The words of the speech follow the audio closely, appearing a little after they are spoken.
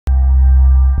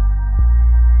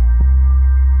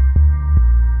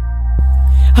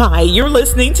Hi, you're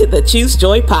listening to the Choose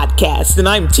Joy podcast, and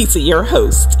I'm Tisa, your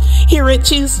host. Here at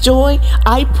Choose Joy,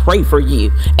 I pray for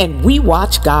you, and we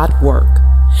watch God work.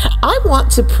 I want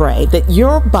to pray that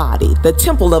your body, the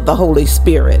temple of the Holy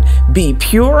Spirit, be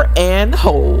pure and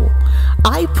whole.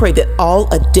 I pray that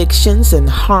all addictions and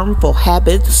harmful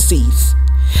habits cease,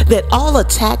 that all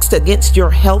attacks against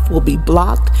your health will be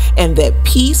blocked, and that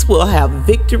peace will have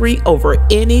victory over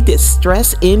any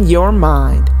distress in your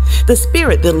mind. The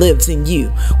spirit that lives in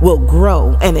you will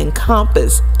grow and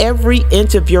encompass every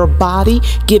inch of your body,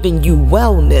 giving you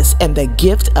wellness and the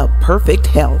gift of perfect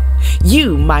health.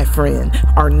 You, my friend,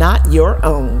 are not your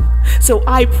own. So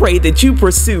I pray that you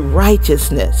pursue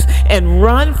righteousness and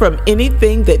run from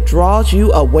anything that draws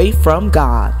you away from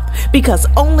God, because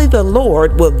only the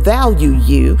Lord will value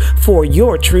you for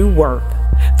your true worth.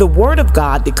 The Word of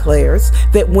God declares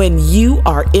that when you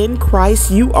are in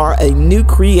Christ, you are a new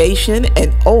creation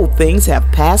and old things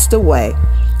have passed away.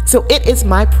 So it is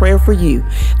my prayer for you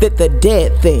that the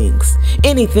dead things,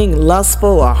 anything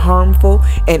lustful or harmful,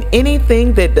 and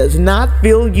anything that does not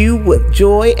fill you with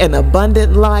joy and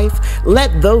abundant life,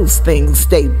 let those things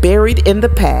stay buried in the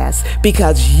past,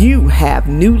 because you have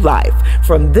new life.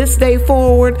 From this day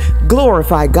forward,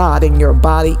 glorify God in your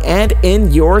body and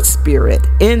in your spirit,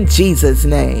 in Jesus'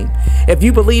 name. If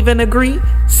you believe and agree,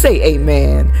 say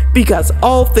amen, because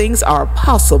all things are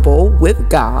possible with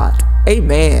God.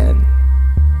 Amen.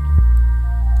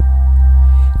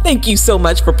 Thank you so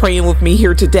much for praying with me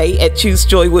here today at Choose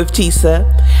Joy with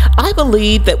Tisa. I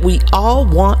believe that we all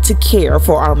want to care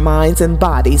for our minds and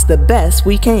bodies the best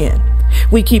we can.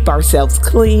 We keep ourselves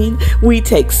clean, we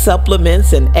take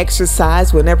supplements and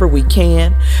exercise whenever we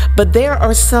can, but there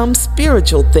are some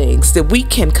spiritual things that we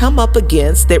can come up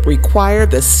against that require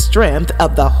the strength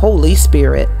of the Holy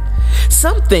Spirit.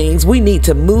 Some things we need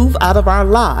to move out of our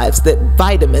lives that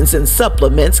vitamins and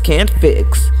supplements can't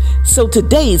fix. So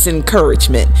today's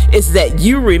encouragement is that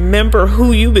you remember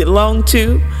who you belong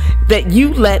to, that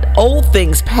you let old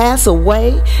things pass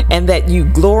away, and that you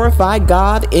glorify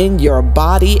God in your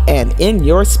body and in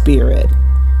your spirit.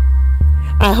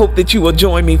 I hope that you will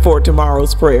join me for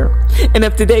tomorrow's prayer. And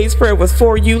if today's prayer was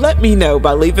for you, let me know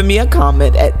by leaving me a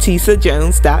comment at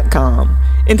tisajones.com.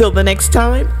 Until the next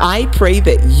time, I pray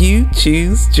that you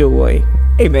choose joy.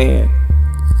 Amen.